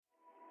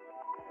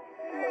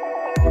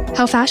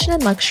How fashion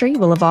and luxury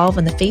will evolve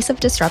in the face of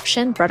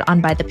disruption brought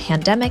on by the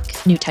pandemic,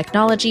 new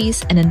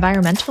technologies, and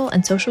environmental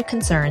and social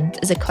concerns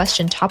is a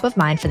question top of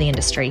mind for the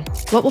industry.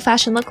 What will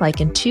fashion look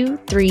like in 2,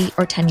 3,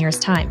 or 10 years'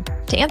 time?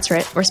 To answer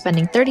it, we're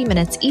spending 30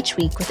 minutes each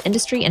week with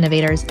industry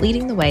innovators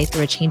leading the way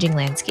through a changing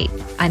landscape.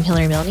 I'm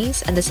Hilary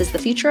Milnes, and this is The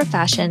Future of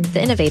Fashion,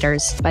 The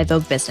Innovators by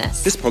Vogue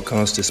Business. This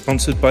podcast is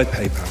sponsored by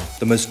PayPal,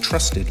 the most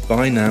trusted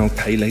buy now,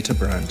 pay later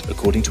brand,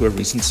 according to a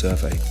recent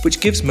survey, which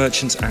gives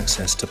merchants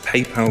access to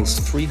PayPal's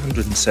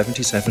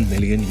 377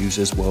 million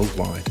users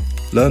worldwide.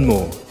 Learn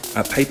more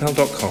at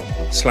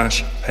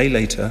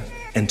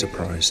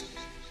paypal.com/paylaterenterprise.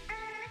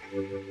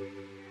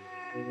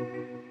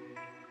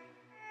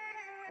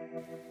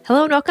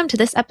 Hello and welcome to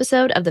this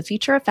episode of The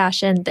Future of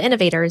Fashion, The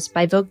Innovators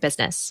by Vogue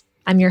Business.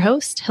 I'm your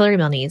host, Hilary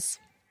Milnes.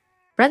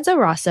 Renzo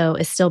Rosso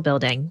is still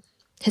building.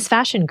 His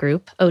fashion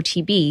group,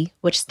 OTB,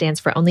 which stands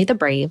for Only the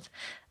Brave,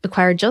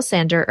 acquired Jil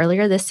Sander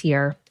earlier this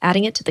year,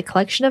 adding it to the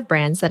collection of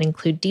brands that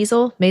include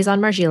Diesel,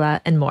 Maison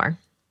Margiela, and more.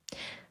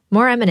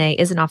 More M&A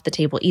isn't off the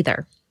table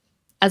either.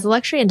 As the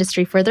luxury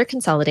industry further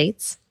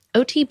consolidates,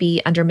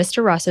 OTB, under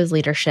Mr. Rosso's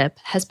leadership,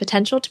 has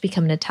potential to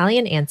become an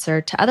Italian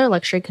answer to other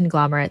luxury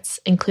conglomerates,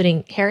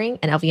 including Hering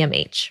and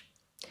LVMH.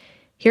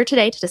 Here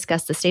today to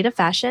discuss the state of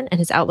fashion and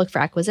his outlook for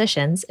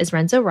acquisitions is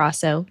Renzo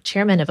Rosso,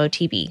 chairman of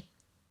OTB.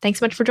 Thanks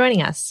so much for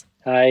joining us.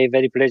 Hi,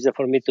 very pleasure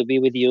for me to be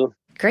with you.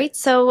 Great.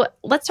 So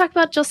let's talk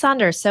about Jil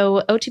Sander.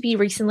 So OTB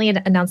recently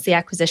announced the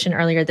acquisition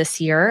earlier this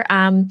year.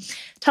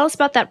 Tell us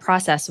about that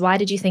process. Why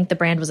did you think the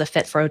brand was a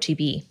fit for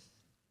OTB?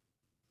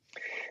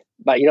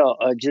 But,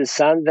 Jil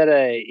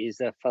Sander is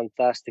a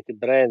fantastic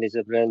brand. It's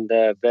a brand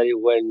very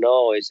well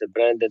known. It's a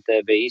brand that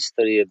has a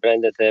history, a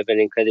brand that has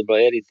an incredible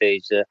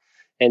heritage.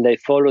 And I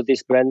followed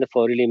this brand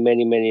for really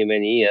many, many,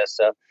 many years.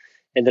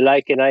 And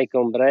like an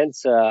icon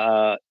brands,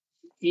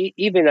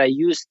 even I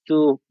used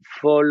to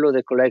follow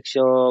the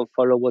collection,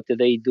 follow what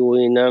they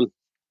doing.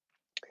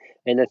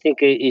 And I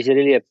think it's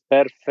really a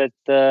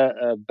perfect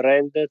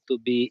brand to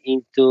be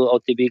into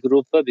OTB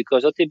Group,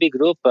 because OTB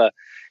Group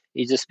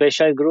is a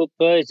special group.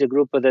 It's a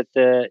group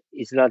that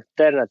is an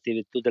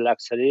alternative to the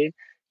luxury.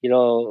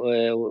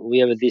 We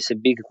have this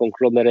big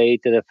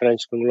conglomerate, the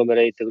French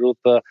conglomerate group.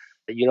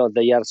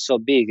 They are so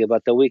big,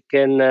 but we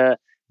can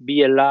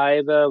be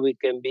alive, we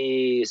can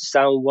be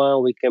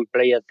someone, we can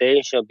pay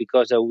attention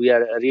because we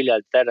are really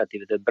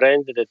alternative. The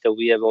brand that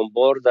we have on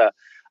board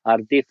are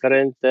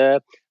different,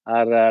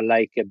 are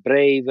like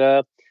brave,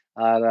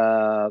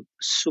 are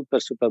super,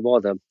 super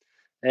modern.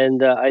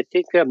 And I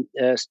think,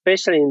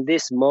 especially in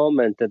this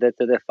moment, that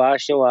the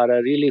fashion are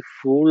really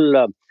full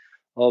of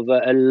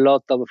a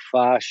lot of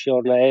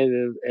fashion,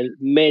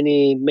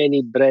 many,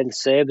 many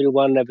brands,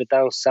 everyone have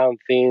done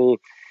something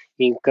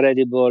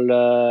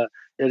incredible.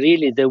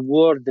 Really, the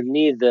world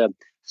need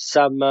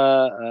some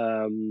more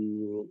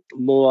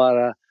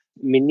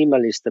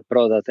minimalist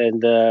product,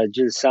 and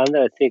Jil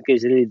Sander, I think,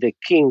 is really the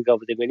king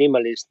of the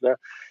minimalist.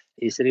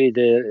 Is really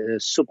the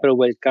super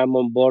welcome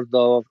on board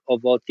of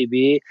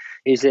OTB.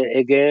 Is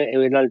again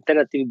an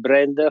alternative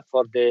brand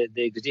for the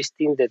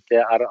existing that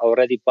are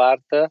already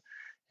part,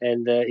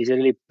 and is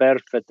really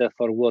perfect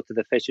for what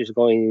the fashion is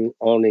going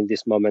on in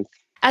this moment.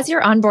 As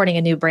you're onboarding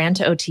a new brand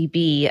to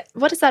OTB,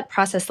 what is that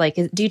process like?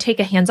 Do you take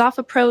a hands-off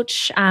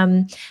approach?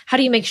 How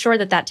do you make sure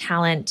that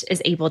talent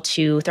is able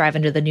to thrive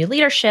under the new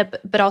leadership,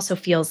 but also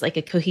feels like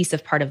a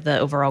cohesive part of the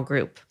overall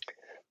group?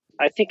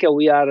 I think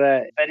we are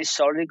a very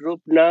solid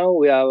group now.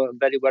 We are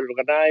very well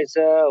organized.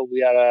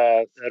 We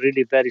are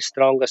really very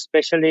strong,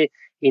 especially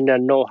in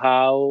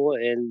know-how,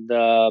 and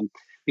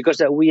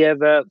because we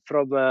have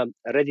from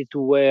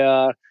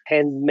ready-to-wear,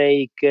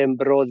 handmade,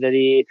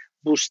 embroidery,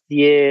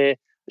 bustier,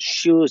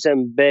 shoes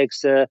and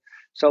bags.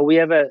 So we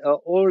have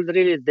all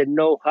really the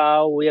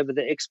know-how. We have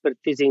the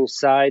expertise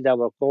inside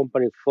our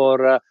company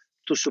for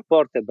to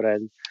support the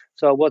brand.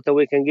 So what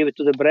we can give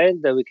to the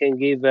brand, we can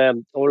give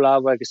all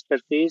our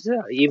expertise,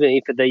 even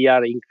if they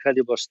are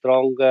incredibly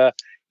strong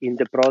in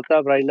the product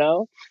right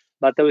now.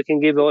 But we can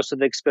give also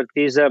the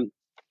expertise of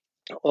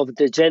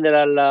the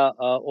general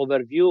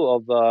overview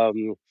of our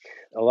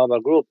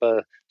group.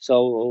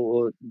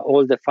 So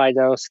all the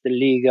finance, the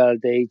legal,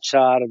 the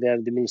HR, the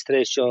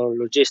administration,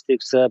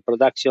 logistics,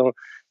 production,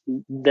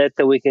 that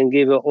we can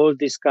give all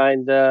this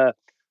kind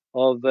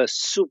of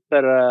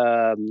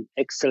super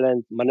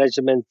excellent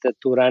management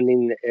to run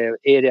in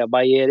area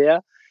by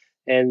area.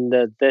 And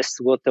that's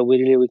what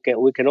we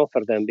can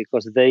offer them,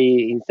 because they,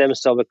 in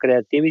terms of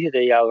creativity,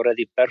 they are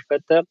already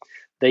perfect.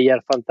 They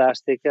are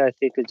fantastic. I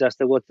think just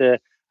what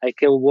I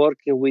can work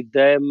with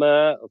them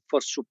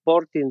for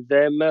supporting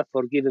them,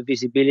 for giving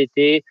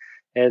visibility,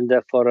 and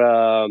for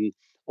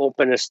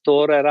open a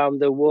store around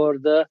the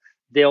world.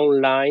 The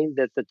online,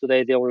 that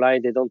today the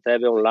online, they don't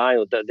have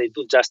online. They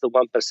do just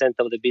 1%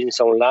 of the business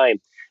online.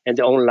 And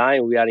the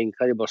online, we are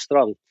incredibly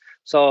strong.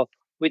 So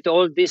with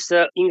all these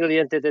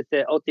ingredients that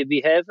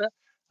OTB have,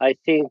 I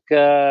think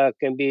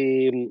can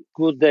be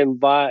good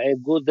and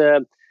good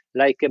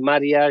like a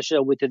marriage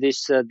with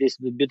this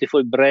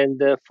beautiful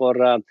brand for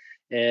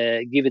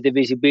give the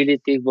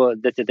visibility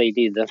that they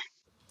need.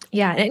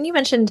 Yeah, and you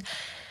mentioned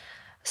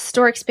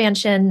Store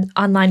expansion,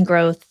 online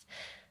growth.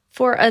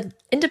 For an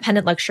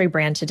independent luxury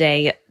brand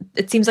today,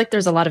 it seems like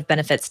there's a lot of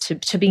benefits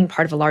to being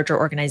part of a larger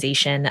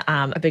organization,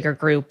 a bigger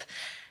group.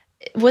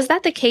 Was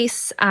that the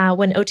case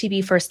when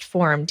OTB first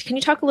formed? Can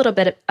you talk a little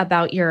bit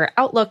about your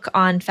outlook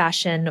on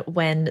fashion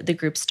when the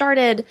group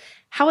started?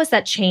 How has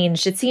that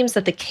changed? It seems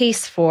that the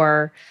case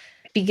for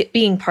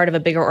being part of a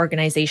bigger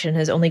organization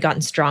has only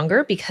gotten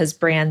stronger because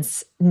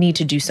brands need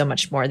to do so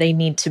much more. They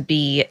need to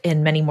be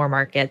in many more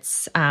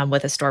markets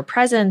with a store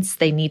presence.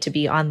 They need to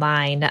be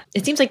online.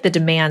 It seems like the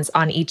demands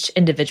on each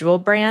individual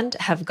brand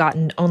have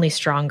gotten only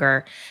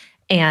stronger,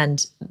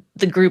 and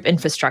the group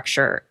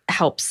infrastructure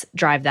helps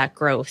drive that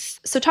growth.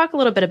 So talk a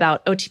little bit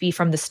about OTB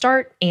from the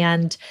start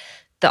and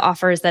the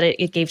offers that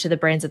it gave to the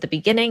brands at the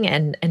beginning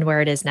and where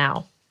it is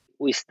now.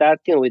 We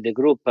starting with the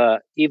group.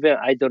 Even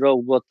I don't know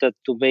what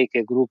to make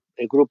a group.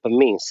 A group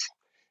means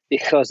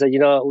because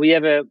we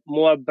have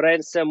more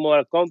brands,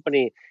 more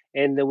company,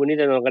 and we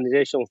need an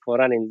organization for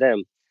running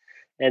them.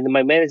 And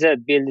my manager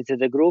built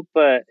the group,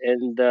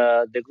 and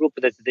the group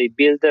that they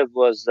built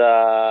was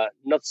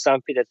not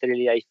something that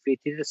really I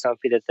fitted,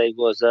 something that I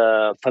was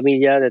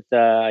familiar, that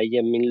I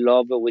am in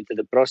love with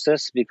the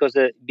process, because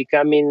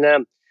becoming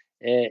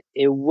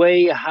a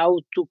way how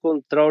to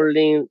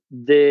controlling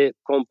the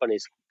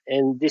companies.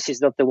 And this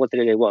is not what I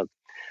really want.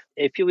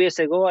 A few years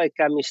ago, I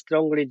came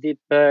strongly deep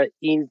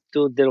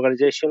into the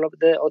organization of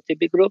the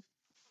OTB group.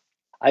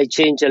 I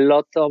changed a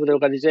lot of the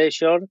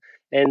organization,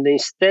 and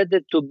instead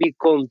to be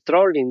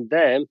controlling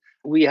them,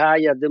 we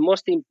hire the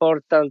most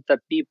important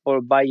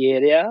people by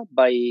area,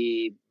 by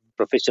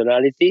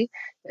professionality,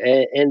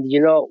 and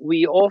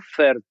we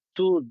offer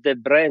to the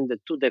brand,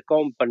 to the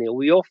company,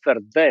 we offer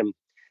them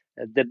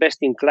the best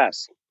in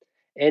class,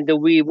 and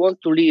we want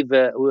to leave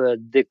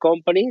the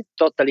company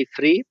totally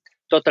free,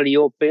 totally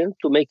open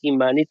to making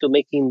money, to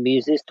making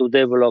business, to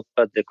develop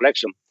the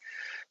collection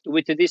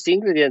with this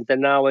ingredient.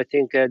 And now I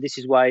think this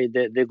is why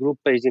the group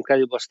is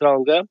incredibly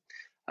stronger.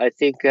 I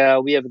think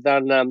we have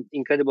done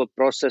incredible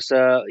process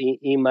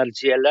in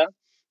Margiela.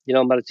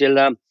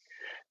 Margiela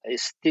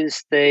still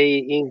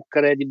stay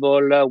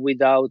incredible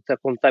without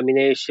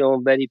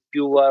contamination, very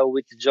pure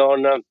with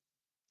John.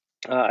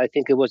 I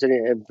think it was a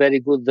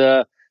very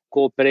good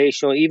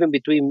cooperation, even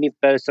between me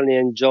personally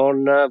and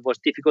John. Was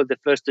difficult the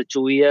first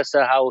 2 years,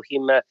 how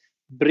him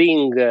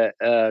bring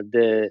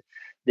the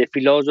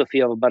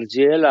philosophy of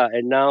Margiela,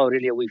 and now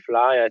really we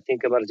fly. I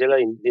think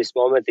Margiela in this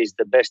moment is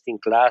the best in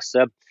class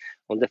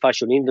on the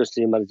fashion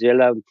industry.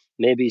 Margiela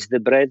maybe is the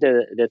brand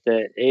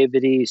that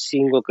every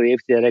single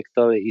creative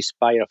director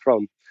inspire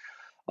from.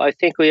 I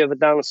think we have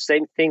done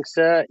same things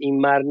in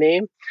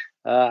Marni.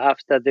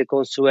 After the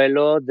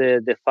Consuelo,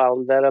 the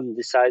founder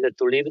decided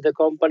to leave the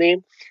company.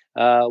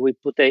 We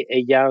put a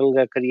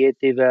young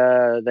creative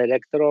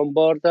director on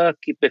board,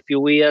 keep a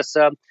few years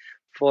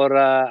for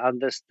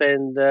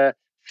understand,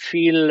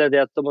 feel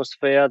the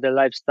atmosphere, the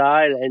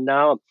lifestyle, and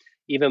now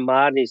even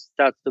Marni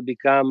starts to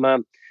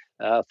become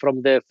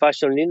from the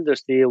fashion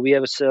industry. We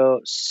have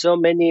so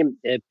many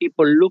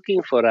people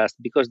looking for us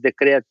because the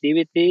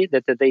creativity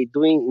that they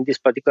doing in this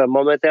particular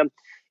moment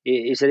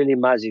is really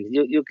magic.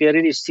 You can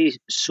really see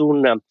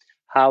soon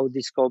how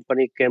this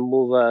company can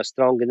move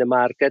strong in the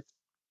market.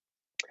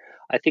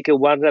 I think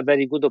one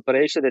very good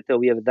operation that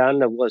we have done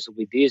was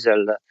with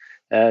Diesel.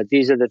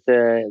 Diesel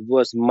that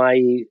was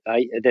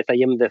that I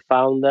am the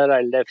founder.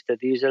 I left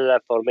Diesel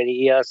for many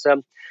years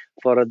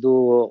for do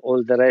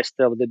all the rest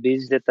of the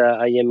business that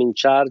I am in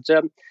charge.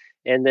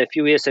 And a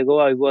few years ago,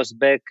 I was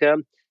back,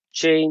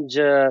 change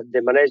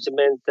the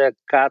management,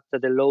 cut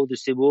the low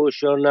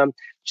distribution,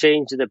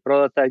 change the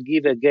product,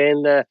 give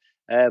again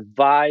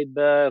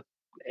vibe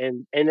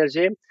and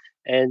energy.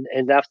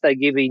 And after I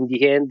give in the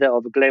hand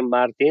of Glenn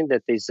Martin,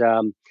 that is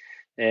a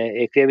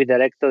creative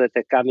director that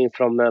are coming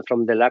from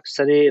the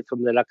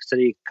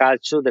luxury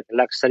culture, the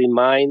luxury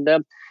mind,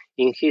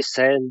 in his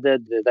hand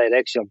the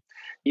direction.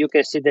 You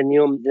can see the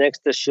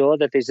next show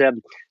that is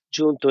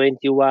June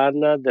 21,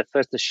 the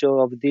first show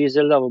of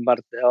Diesel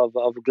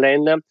of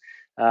Glenn.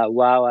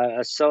 Wow,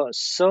 I'm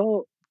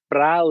so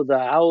proud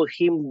how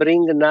him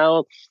bring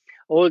now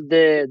all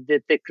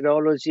the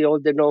technology, all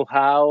the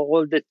know-how,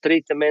 all the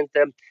treatment,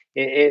 and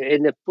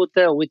put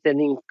with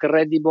an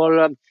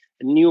incredible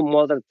new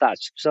modern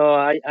touch. So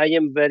I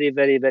am very,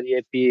 very, very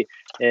happy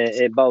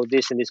about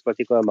this in this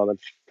particular moment.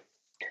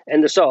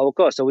 And so, of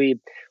course, we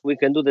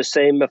can do the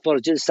same for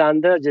Jill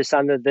Sander. Jill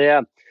Sander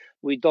there,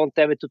 we don't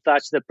have to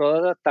touch the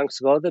product, thanks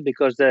God,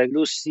 because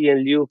Lucy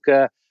and Luke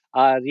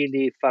are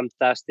really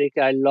fantastic.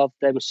 I love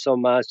them so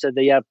much.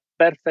 They are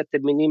perfect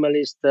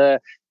minimalist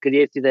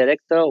creative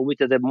director with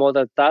the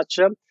modern touch.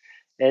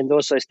 And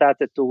also I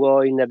started to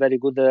go in a very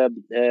good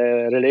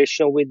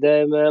relation with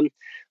them.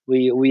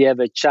 We have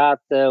a chat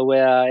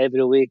where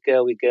every week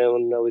we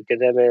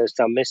can have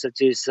some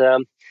messages.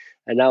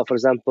 And now, for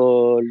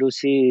example,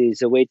 Lucy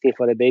is waiting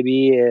for a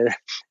baby.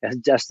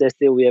 Just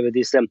yesterday we have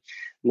this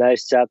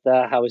nice chat.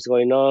 How is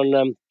going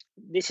on?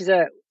 This is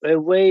a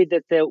way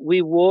that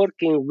we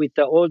working with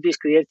all these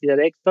creative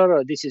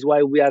director. This is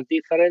why we are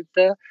different,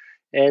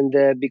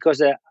 and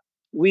because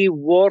we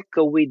work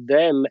with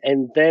them,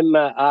 and them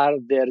are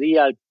the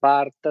real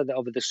part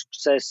of the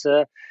success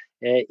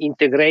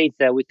integrate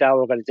with our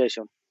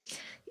organization.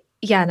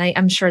 Yeah, and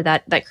I'm sure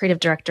that that creative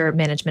director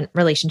management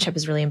relationship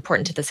is really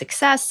important to the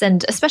success.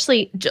 And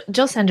especially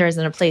Jill Sender is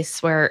in a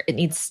place where it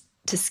needs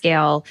to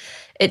scale.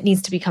 It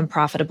needs to become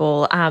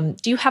profitable.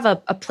 Do you have a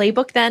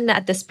playbook then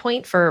at this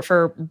point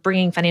for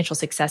bringing financial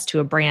success to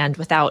a brand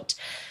without,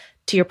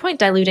 to your point,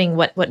 diluting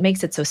what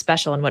makes it so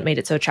special and what made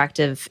it so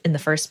attractive in the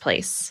first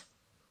place?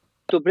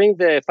 To bring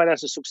the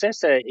financial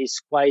success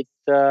is quite,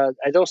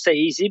 I don't say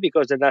easy,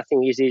 because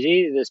nothing is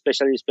easy,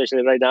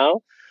 especially right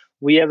now.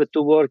 We have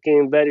to work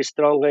in very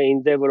strong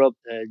in develop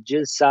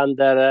Jill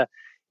Sander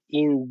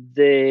in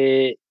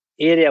the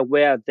area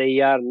where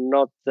they are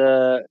not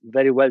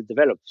very well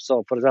developed.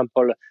 So, for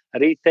example,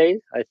 retail,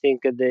 I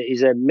think there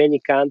is a many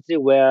country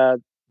where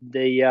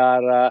they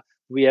are.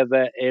 We have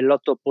a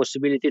lot of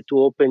possibility to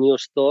open new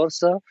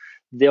stores.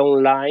 The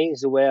online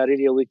is where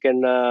really we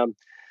can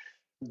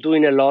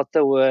doing a lot.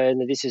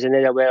 And this is an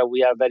area where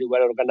we are very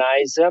well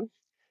organized.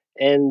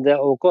 And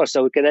of course,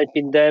 we can help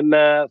in them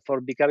for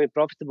becoming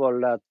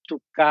profitable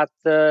to cut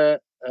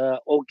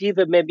or give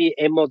maybe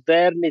a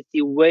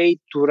modernity way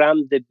to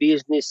run the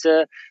business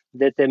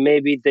that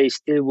maybe they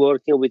still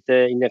working with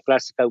in a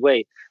classical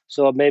way.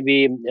 So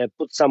maybe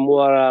put some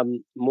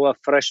more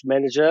fresh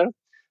manager,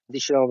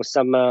 addition of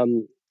some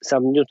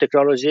new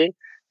technology.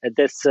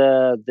 That's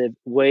the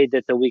way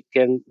that we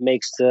can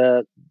make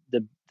the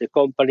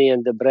company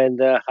and the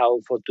brand how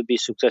for to be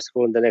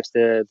successful in the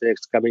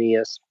next coming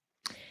years.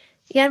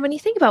 Yeah, and when you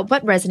think about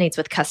what resonates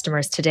with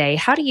customers today,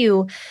 how do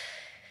you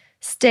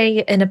stay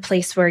in a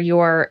place where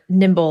you're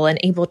nimble and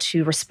able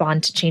to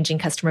respond to changing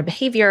customer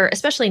behavior?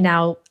 Especially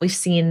now, we've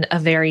seen a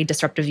very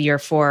disruptive year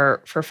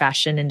for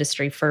fashion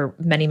industry, for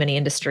many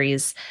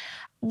industries.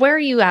 Where are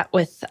you at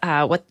with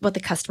what the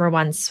customer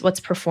wants,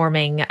 what's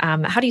performing?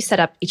 How do you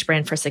set up each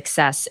brand for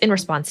success in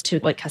response to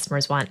what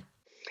customers want?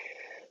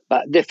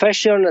 But the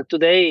fashion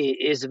today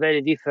is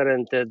very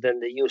different than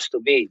they used to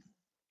be.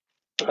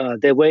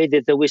 The way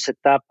that we set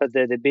up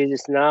the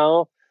business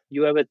now,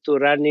 you have to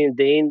run in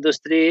the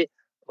industry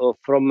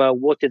from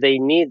what they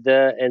need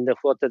and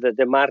what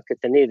the market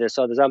needs.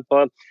 So, for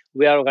example,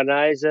 we are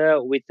organized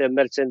with a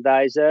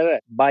merchandiser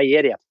by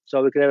area.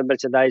 So we can have a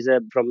merchandiser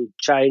from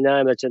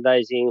China,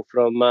 merchandising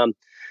from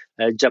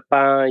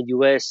Japan,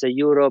 US,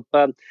 Europe,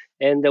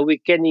 and we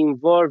can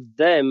involve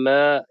them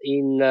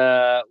in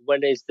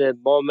when is the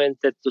moment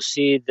to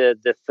see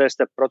the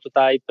first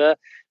prototype.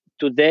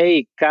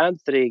 Today,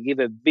 country give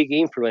a big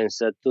influence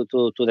to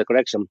the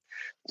collection.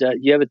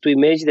 You have to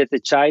imagine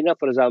that China,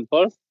 for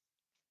example,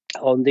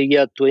 on the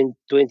year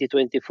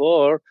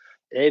 2024,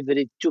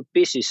 every two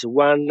pieces,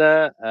 one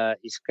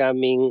is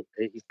coming,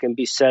 it can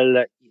be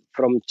sold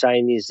from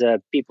Chinese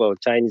people,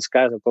 Chinese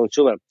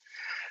consumer.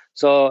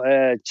 So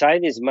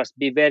Chinese must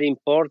be very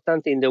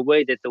important in the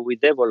way that we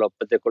develop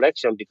the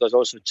collection, because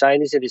also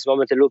Chinese at this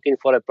moment are looking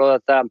for a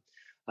product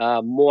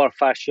more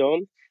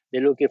fashion.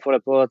 They're looking for a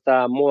product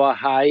more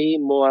high,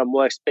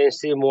 more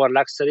expensive, more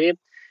luxury.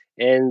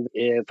 And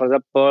for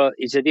example,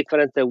 it's a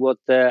different what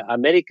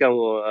American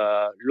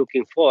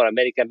looking for.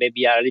 American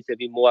maybe are a little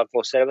bit more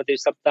conservative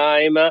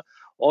sometimes.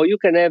 Or you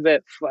can have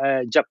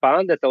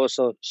Japan that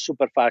also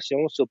super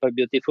fashion, super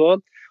beautiful.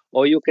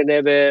 Or you can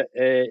have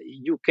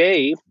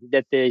UK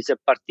that is a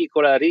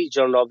particular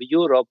region of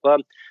Europe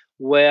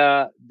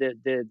where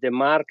the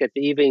market,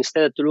 even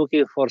instead of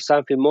looking for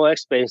something more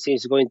expensive,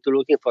 is going to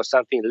looking for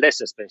something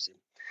less expensive.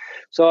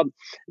 So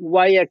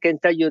why I can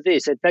tell you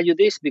this? I tell you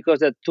this because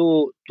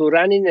to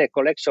run in a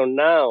collection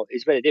now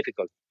is very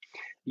difficult.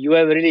 You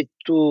have really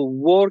to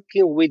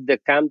working with the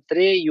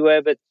country. You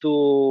have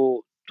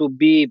to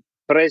be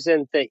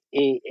present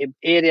in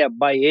area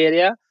by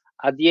area.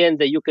 At the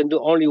end, you can do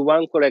only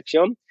one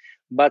collection,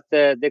 but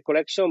the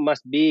collection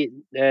must be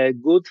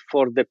good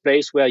for the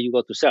place where you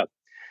go to sell.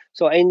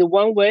 So in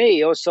one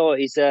way, also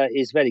is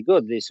very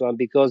good this one,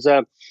 because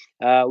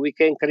we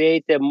can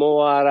create a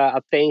more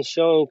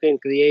attention, we can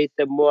create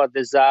a more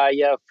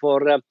desire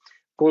for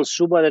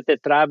consumer that are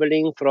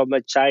traveling from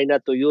China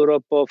to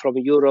Europe, or from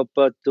Europe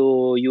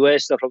to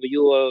US, or from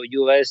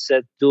US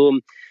to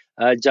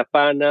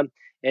Japan,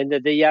 and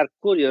they are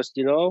curious.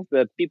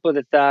 People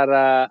that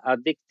are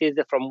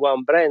addicted from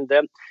one brand.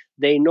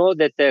 They know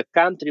that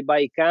country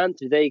by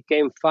country they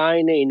can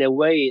find in a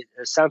way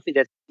something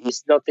that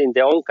is not in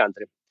their own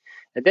country.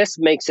 And this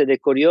makes the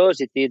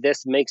curiosity.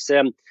 This makes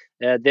the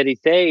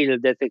retail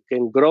that it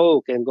can grow,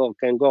 can go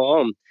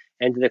on,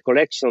 and the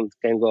collection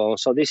can go on.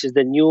 So this is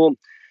the new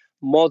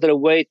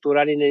modern way to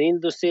run in an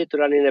industry, to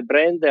run in a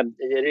brand.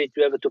 Really,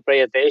 you have to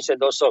pay attention.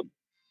 Also,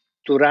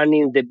 to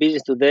running the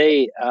business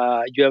today,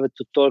 you have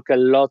to talk a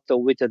lot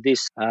with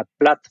this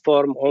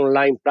platform,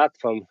 online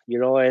platform.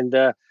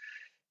 And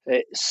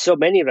so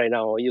many right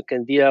now. You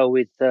can deal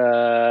with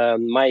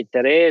My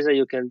Teresa,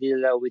 you can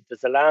deal with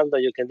Zalando,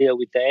 you can deal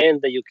with the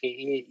End, you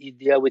can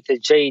deal with the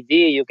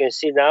JD. You can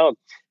see now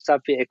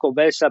something, a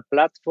commercial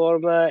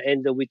platform,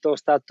 and we don't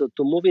start to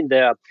move in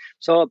there.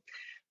 So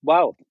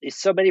wow,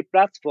 it's so many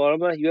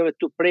platforms. You have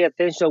to pay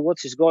attention to what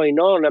is going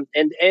on,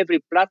 and every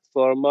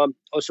platform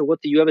also what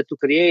you have to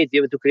create.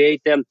 You have to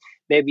create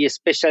maybe a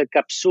special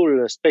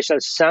capsule, a special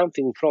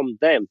something from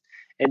them.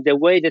 And the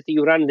way that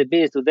you run the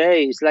business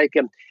today is like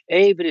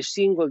every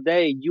single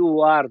day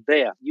you are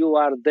there. You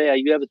are there.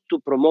 You have to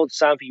promote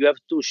something. You have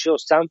to show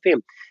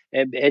something,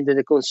 and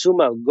the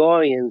consumer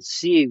going and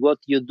see what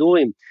you're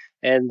doing,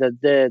 and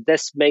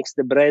this makes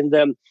the brand.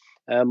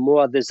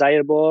 More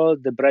desirable,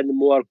 the brand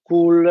more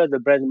cool, the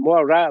brand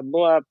more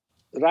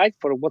right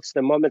for what's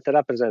the moment to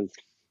represent.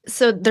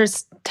 So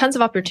there's tons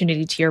of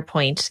opportunity to your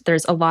point.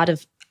 There's a lot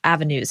of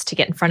avenues to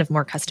get in front of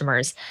more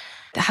customers.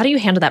 How do you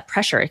handle that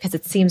pressure? Because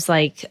it seems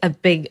like a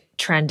big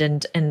trend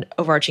and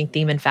overarching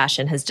theme in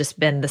fashion has just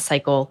been the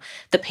cycle,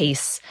 the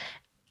pace,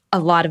 a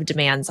lot of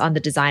demands on the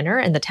designer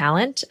and the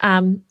talent. How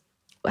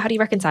do you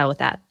reconcile with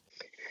that?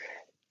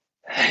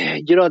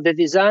 The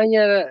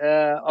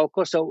designer, of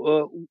course,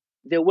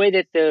 the way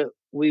that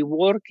we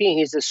working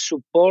is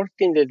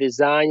supporting the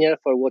designer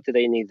for what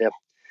they need,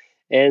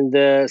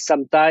 and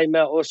sometimes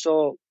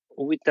also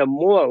with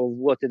more of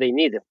what they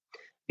need,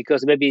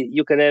 because maybe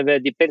you can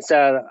have depends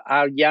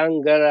how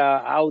younger,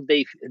 how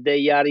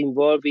they are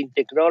involved in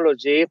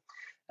technology.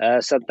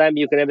 Sometimes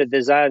you can have a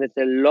designer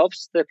that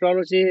loves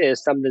technology, and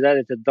some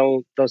designer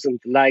that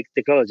doesn't like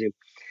technology.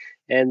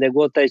 And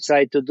what I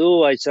try to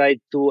do, I try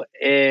to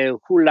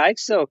who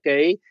likes,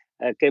 okay,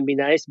 can be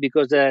nice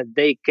because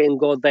they can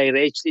go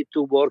directly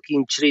to work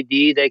in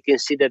 3D. They can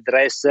see the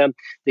dress.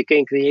 They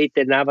can create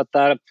an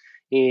avatar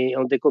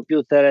on the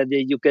computer.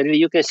 You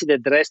can see the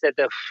dress that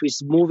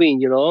is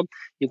moving. You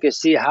can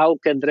see how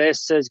can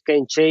dresses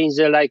can change.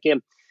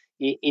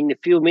 In a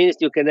few minutes,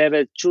 you can have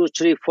 2,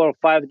 3, 4,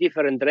 5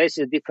 different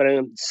dresses,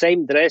 different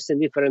same dress and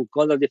different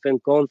color,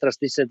 different contrast,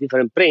 this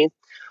different print.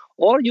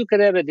 Or you can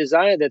have a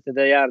designer that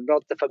they are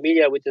not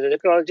familiar with the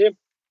technology.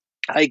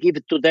 I give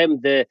to them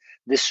the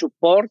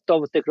support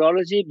of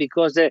technology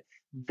because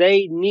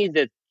they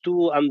needed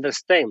to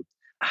understand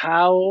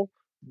how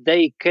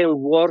they can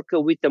work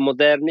with the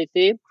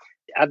modernity.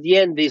 At the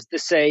end, is the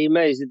same.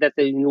 Is that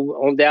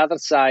on the other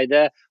side,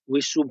 we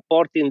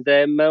supporting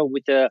them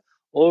with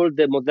all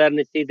the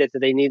modernity that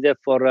they need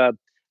for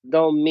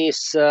don't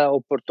miss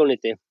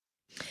opportunity.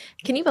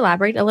 Can you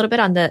elaborate a little bit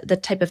on the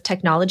type of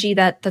technology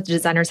that the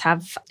designers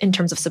have in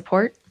terms of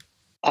support?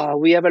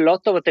 We have a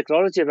lot of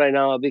technology right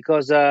now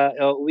because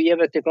we have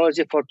a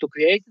technology to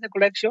create the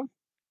collection.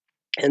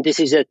 And this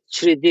is a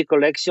 3D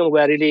collection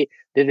where really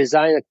the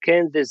designer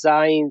can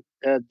design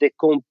the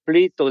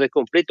complete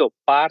or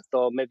part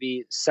or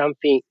maybe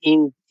something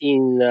in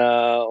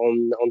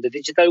on the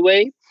digital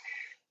way.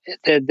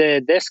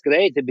 That's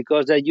great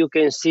because you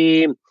can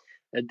see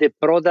the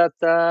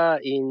product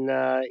in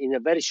a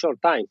very short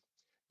time.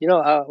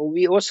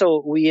 We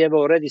have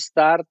already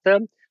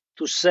started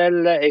to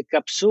sell a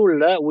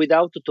capsule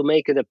without to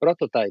make the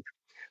prototype.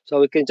 So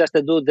we can just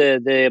do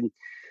the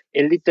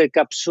a little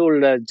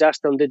capsule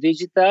just on the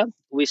digital.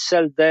 We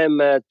sell them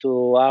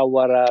to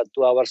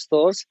our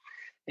stores,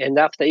 and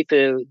after if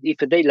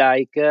they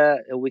like,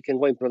 we can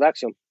go in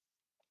production.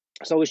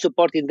 So we're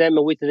supporting them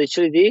with the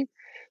 3D.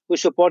 We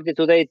supported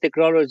today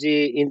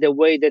technology in the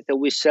way that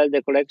we sell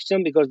the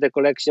collection because the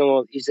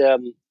collection is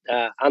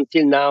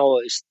until now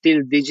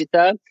still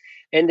digital,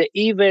 and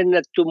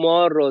even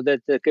tomorrow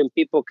that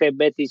people can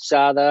meet each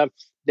other,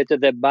 that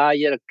the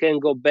buyer can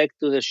go back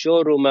to the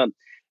showroom.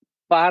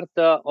 Part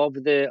of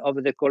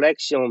the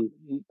collection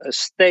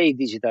stay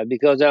digital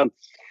because on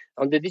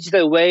the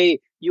digital way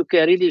you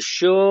can really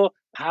show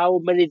how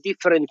many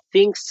different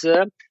things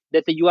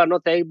that you are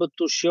not able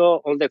to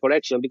show on the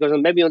collection, because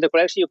maybe on the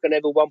collection you can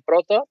have one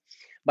proto,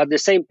 but the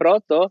same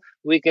proto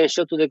we can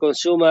show to the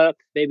consumer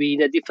maybe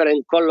in a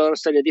different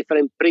colors and a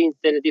different print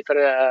and a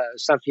different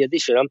something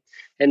additional.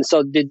 And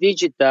so the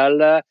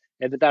digital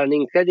have done an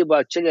incredible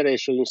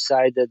acceleration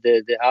inside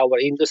our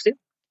industry.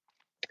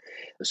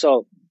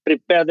 So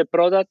prepare the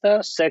product.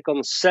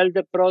 Second, sell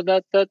the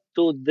product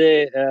to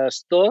the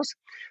stores.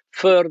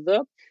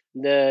 Further,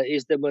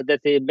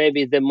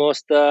 maybe the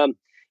most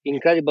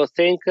incredible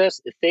things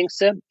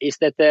is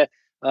that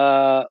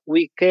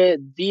we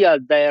can deal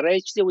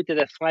directly with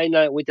the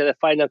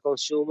final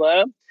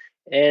consumer,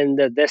 and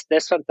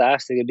that's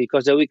fantastic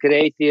because we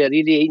create a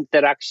really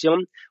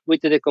interaction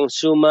with the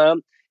consumer,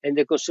 and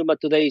the consumer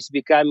today is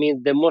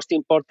becoming the most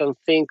important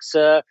things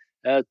to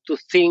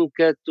think,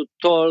 to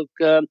talk.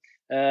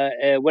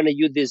 When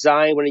you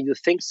design, when you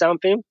think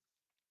something,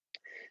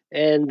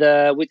 and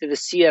with the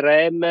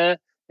CRM,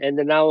 and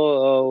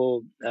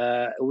now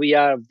we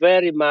are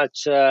very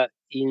much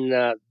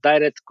in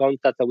direct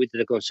contact with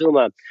the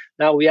consumer.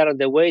 Now we are on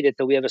the way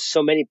that we have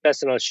so many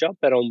personal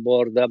shopper on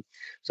board,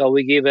 so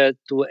we give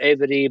to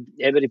every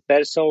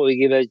person, we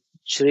give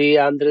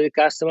 300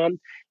 customers.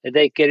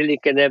 They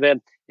can have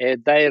a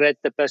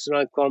direct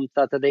personal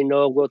contact. They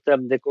know what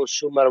the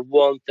consumer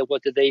want,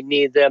 what they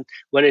need,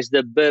 when is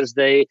the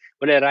birthday,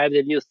 when arrive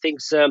the new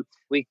things.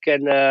 We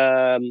can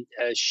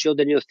show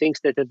the new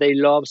things that they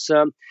love,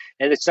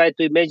 and try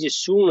to imagine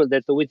soon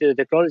that with the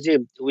technology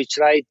we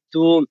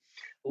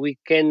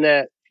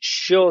can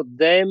show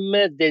them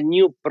the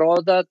new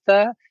product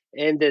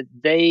and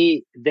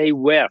they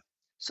wear.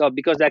 So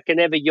because I can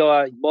have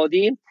your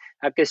body,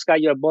 I can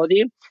scan your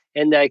body,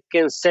 and I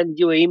can send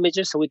you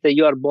images with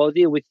your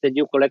body with the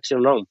new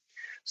collection on.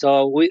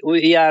 So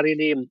we are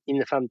really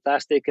in a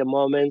fantastic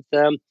moment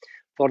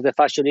for the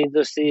fashion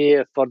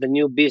industry, for the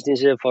new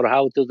business, for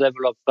how to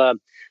develop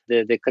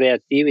the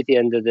creativity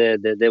and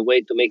the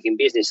way to making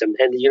business. And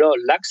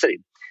luxury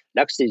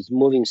is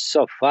moving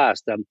so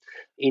fast.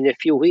 In a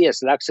few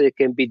years, luxury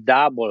can be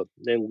double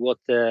than what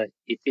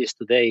it is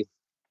today.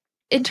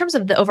 In terms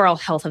of the overall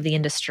health of the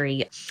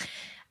industry,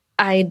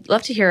 I'd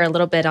love to hear a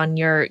little bit on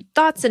your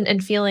thoughts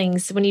and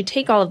feelings when you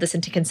take all of this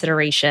into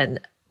consideration.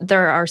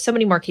 There are so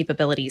many more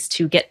capabilities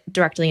to get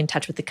directly in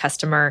touch with the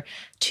customer,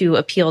 to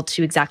appeal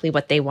to exactly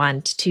what they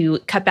want, to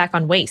cut back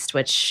on waste,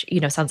 which,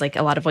 sounds like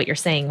a lot of what you're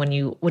saying when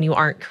you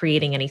aren't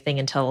creating anything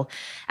until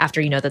after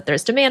you know that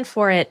there's demand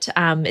for it.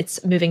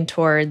 It's moving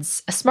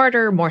towards a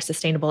smarter, more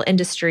sustainable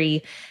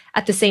industry.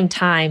 At the same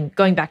time,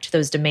 going back to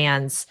those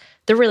demands,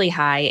 they're really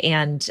high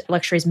and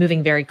luxury is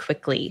moving very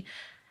quickly.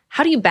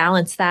 How do you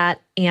balance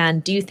that?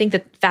 And do you think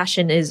that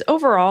fashion is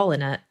overall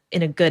in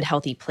a good,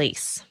 healthy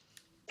place?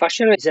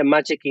 Fashion is a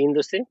magic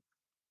industry.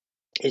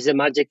 It's a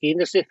magic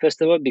industry,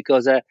 first of all,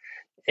 because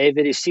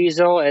every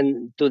season,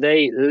 and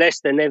today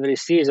less than every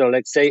season,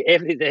 let's say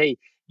every day,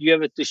 you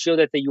have to show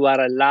that you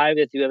are alive,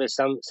 that you have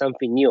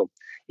something new.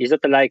 It's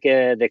not like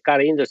the car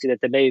industry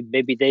that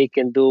maybe they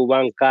can do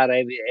one car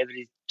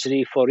every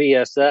 3-4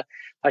 years.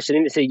 Fashion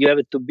industry, you have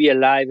to be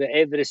alive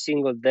every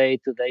single day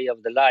today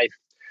of the life.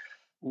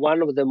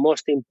 One of the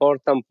most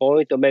important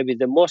point, or maybe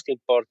the most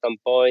important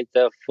point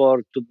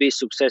for to be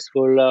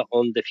successful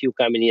on the few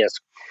coming years.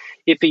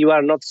 If you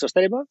are not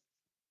sustainable,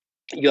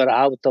 you're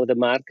out of the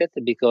market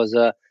because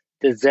the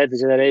Z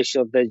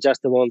generation, they just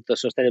want a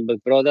sustainable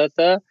product.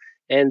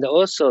 And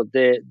also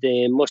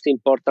the most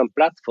important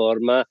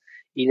platform,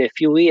 in a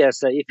few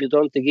years, if you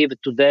don't give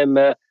to them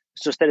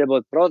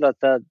sustainable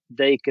product,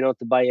 they cannot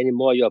buy any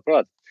more your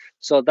product.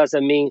 So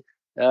doesn't mean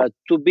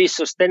to be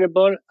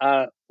sustainable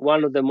are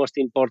one of the most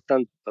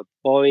important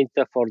point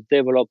for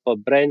develop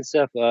brands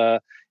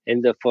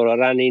and for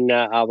running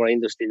our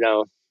industry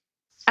now.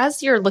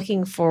 As you're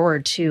looking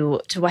forward to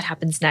what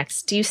happens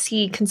next, do you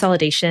see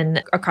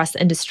consolidation across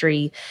the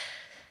industry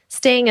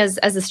staying as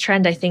this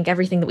trend? I think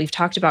everything that we've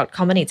talked about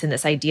culminates in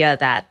this idea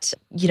that,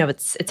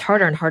 it's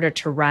harder and harder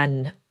to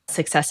run a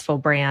successful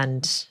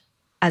brand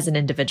as an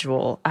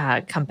individual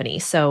company.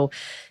 So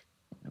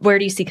where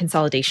do you see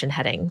consolidation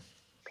heading?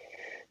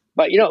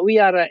 But we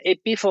are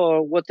happy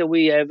for what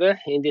we have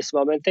in this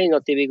moment in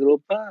OTB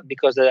Group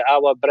because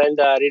our brand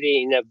are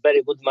really in a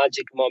very good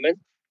magic moment.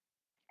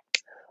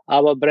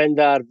 Our brand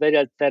are very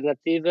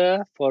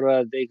alternative for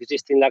the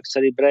existing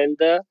luxury brand,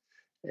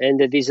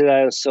 and this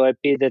is so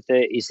happy that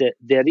is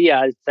the real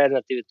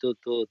alternative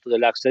to the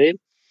luxury.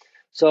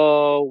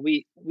 So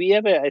we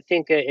have, I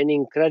think, an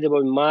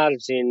incredible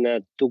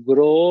margin to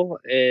grow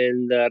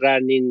and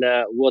running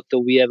what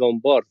we have on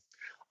board.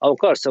 Of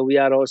course, we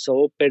are also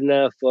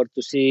open for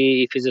to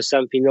see if there's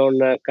something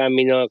can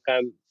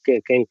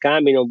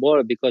come in on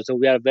board because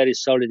we are a very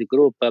solid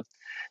group.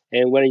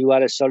 And when you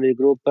are a solid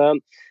group,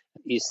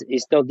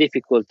 it's not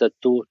difficult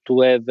to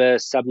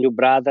have some new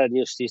brother,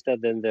 new sister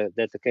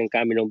that can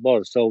come in on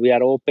board. So we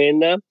are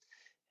open.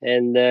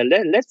 And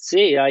let's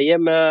see. I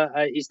am.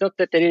 It's not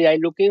that really I'm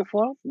looking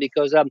for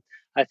because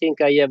I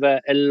think I have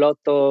a lot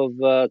of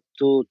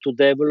to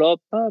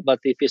develop. But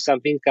if it's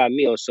something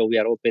coming, also we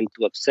are open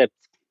to accept.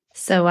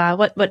 So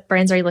what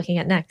brands are you looking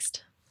at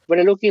next? When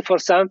I'm looking for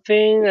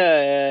something,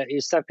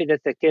 is something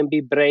that can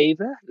be brave,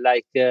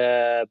 like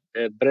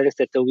brands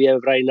that we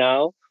have right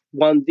now.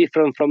 One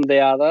different from the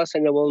others,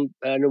 and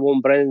one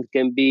brand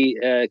can be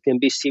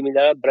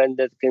similar. Brand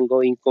that can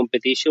go in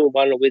competition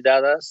one with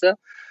others,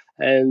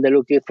 and they're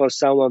looking for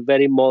someone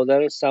very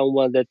modern,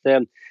 someone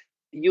that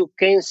you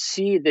can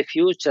see the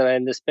future,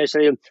 and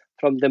especially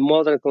from the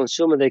modern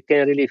consumer, they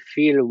can really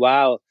feel,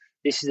 wow,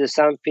 this is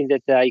something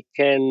that I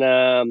can,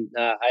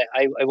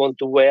 I want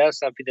to wear,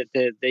 something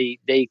that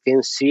they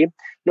can see,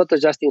 not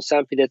just in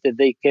something that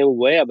they can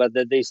wear, but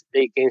that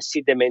they can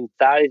see the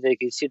mentality, they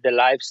can see the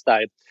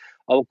lifestyle.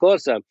 Of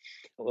course,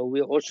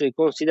 we also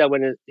consider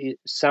when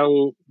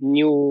some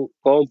new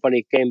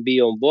company can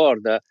be on board,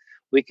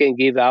 we can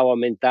give our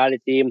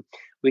mentality,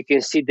 we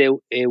can see the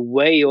a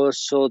way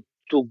also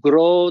to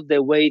grow,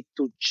 the way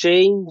to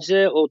change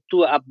or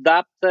to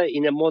adapt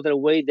in a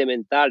modern way the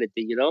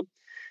mentality.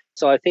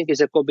 So I think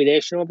it's a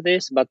combination of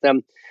this. But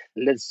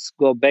let's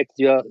go back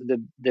to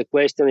the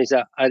question is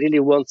I really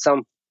want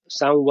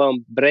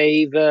someone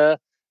brave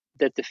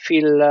that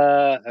feel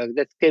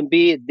that can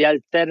be the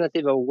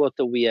alternative of what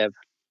we have.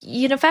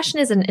 Fashion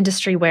is an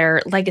industry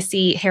where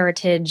legacy,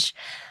 heritage,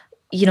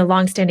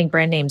 longstanding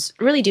brand names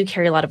really do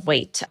carry a lot of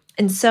weight.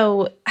 And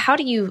so how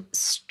do you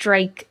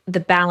strike the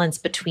balance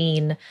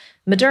between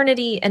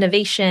modernity,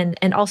 innovation,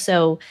 and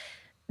also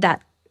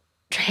that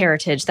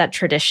heritage, that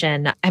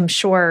tradition? I'm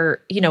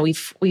sure,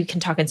 we can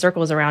talk in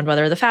circles around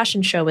whether the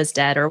fashion show is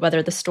dead or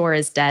whether the store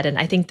is dead. And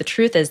I think the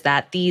truth is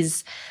that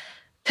these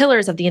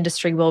pillars of the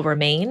industry will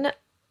remain,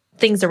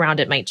 things around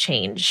it might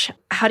change.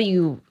 How do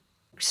you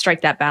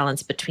strike that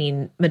balance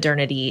between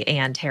modernity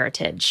and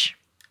heritage?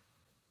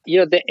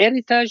 The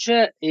heritage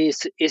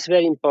is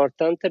very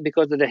important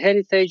because the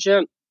heritage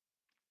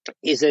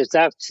is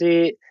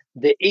exactly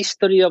the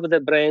history of the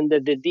brand,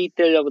 the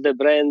detail of the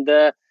brand,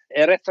 a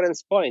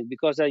reference point.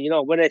 Because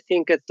when I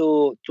think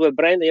to a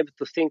brand, I have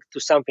to think to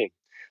something.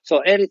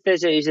 So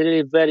heritage is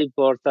really very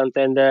important.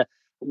 And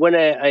when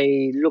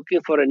I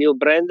looking for a new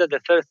brand,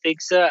 the first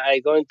things I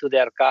go into the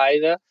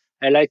archive.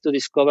 I like to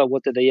discover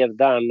what they have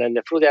done, and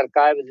through the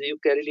archive, you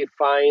can really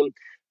find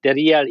the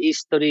real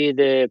history,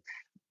 the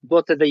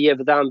what they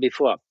have done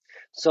before.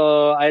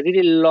 So I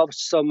really love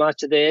so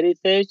much the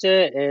heritage,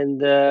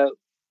 and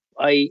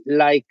I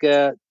like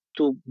to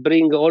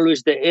bring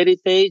always the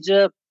heritage,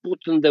 put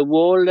on the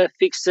wall,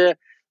 fix the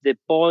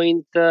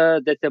point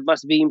that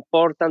must be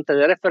important,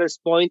 the reference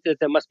point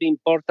that must be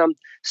important,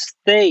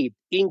 stay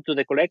into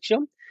the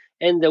collection,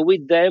 and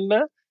with them,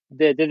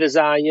 the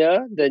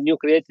designer, the new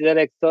creative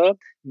director,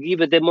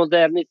 give the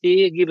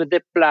modernity, give the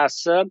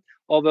plus of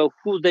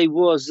who they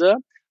was,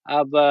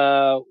 of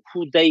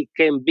who they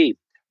can be.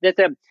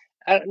 That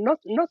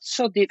not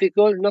so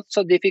difficult,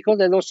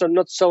 and also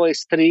not so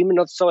extreme,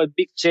 not so a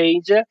big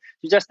change.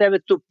 You just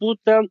have to put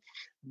the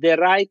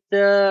right,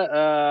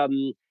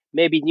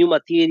 maybe new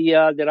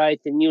material, the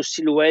right new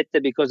silhouette,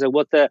 because of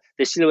what the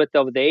silhouette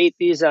of the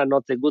 80s are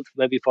not good,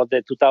 maybe for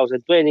the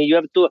 2020. You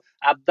have to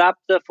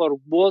adapt for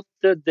what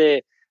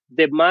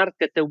the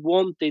market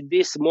want in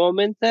this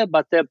moment,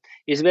 but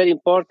it's very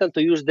important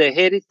to use the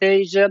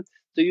heritage, to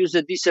use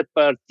this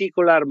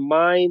particular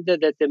mind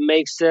that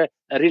makes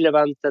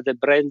relevant the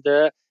brand,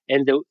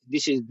 and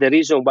this is the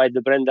reason why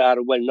the brand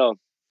are well known.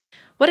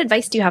 What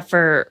advice do you have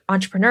for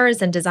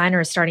entrepreneurs and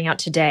designers starting out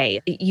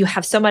today? You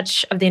have so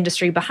much of the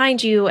industry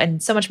behind you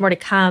and so much more to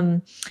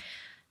come.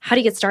 How do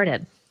you get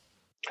started?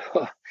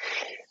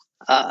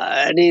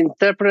 An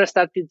entrepreneur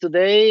starting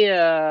today,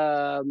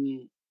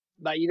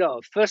 but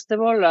first of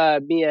all,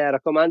 me I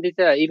recommend it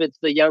even to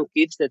the young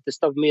kids that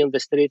stop me on the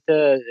street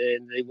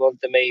and they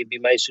want maybe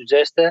my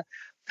suggestion.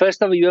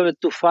 First of all, you have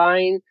to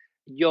find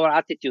your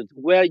attitude,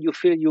 where you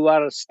feel you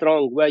are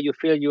strong, where you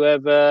feel you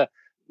have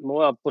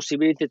more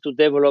possibility to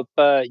develop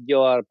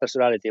your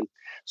personality.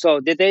 So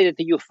the day that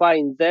you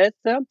find that,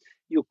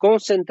 you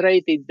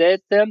concentrate in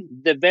that,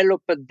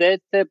 develop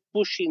that,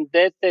 push in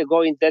that,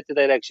 go in that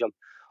direction.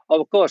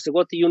 Of course,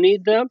 what you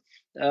need a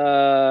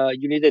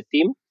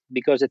team,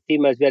 because a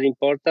team is very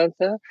important,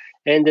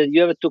 and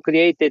you have to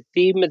create a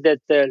team that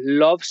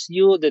loves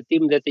you, the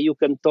team that you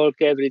can talk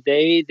every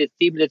day, the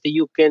team that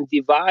you can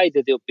divide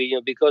the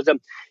opinion. Because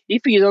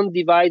if you don't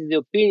divide the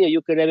opinion,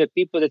 you can have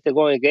people that are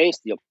going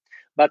against you.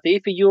 But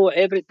if you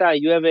every time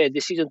you have a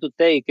decision to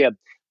take,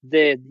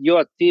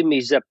 your team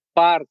is a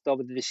part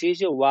of the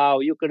decision. Wow,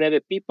 you can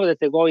have people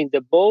that are going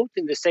the boat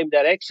in the same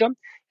direction,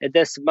 and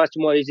that's much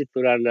more easy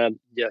to run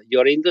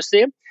your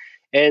industry.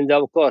 And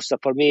of course,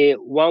 for me,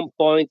 one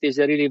point is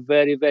really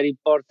very, very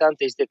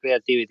important is the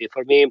creativity.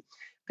 For me,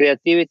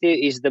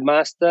 creativity is the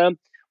master.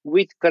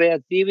 With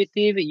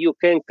creativity, you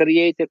can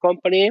create a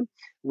company.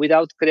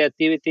 Without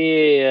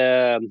creativity,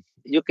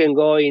 you can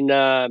go in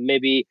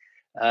maybe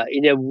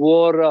in a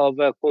war of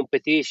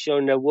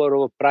competition, a war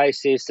of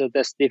prices.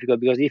 That's difficult,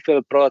 because if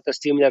your product is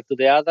similar to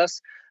the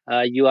others,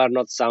 you are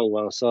not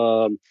someone.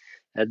 So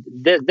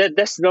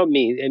that's not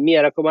me. Me,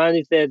 I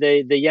recommend it,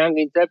 the young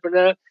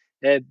entrepreneur.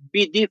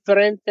 Be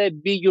different,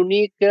 be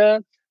unique,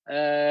 and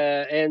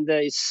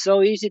it's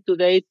so easy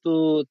today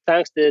to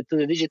thanks to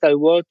the digital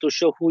world to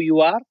show who you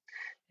are,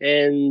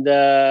 and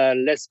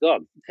let's go.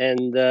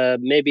 And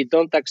maybe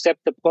don't accept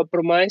the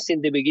compromise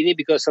in the beginning,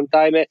 because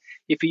sometimes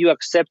if you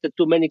accept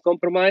too many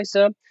compromise,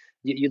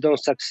 you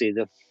don't succeed.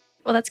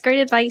 Well, that's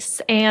great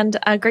advice and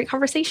a great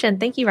conversation.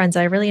 Thank you,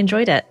 Renzo. I really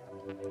enjoyed it.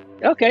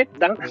 Okay,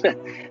 done.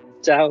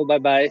 Ciao,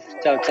 bye-bye.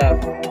 Ciao, ciao.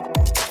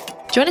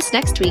 Join us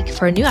next week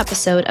for a new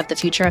episode of The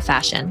Future of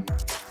Fashion.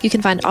 You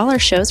can find all our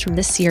shows from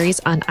this series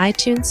on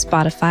iTunes,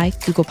 Spotify,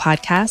 Google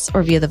Podcasts,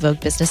 or via the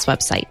Vogue Business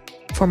website.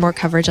 For more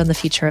coverage on the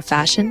future of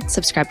fashion,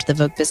 subscribe to the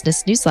Vogue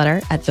Business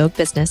newsletter at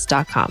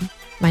voguebusiness.com.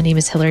 My name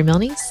is Hilary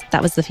Milnes.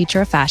 That was The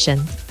Future of Fashion.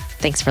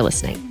 Thanks for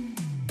listening.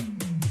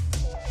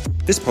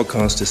 This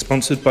podcast is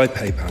sponsored by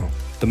PayPal,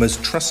 the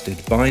most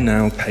trusted buy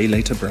now, pay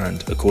later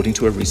brand, according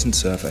to a recent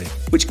survey,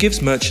 which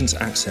gives merchants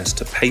access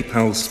to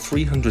PayPal's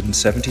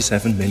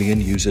 377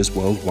 million users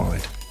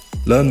worldwide.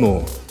 Learn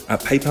more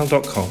at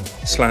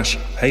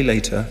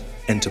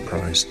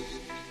paypal.com/paylaterenterprise.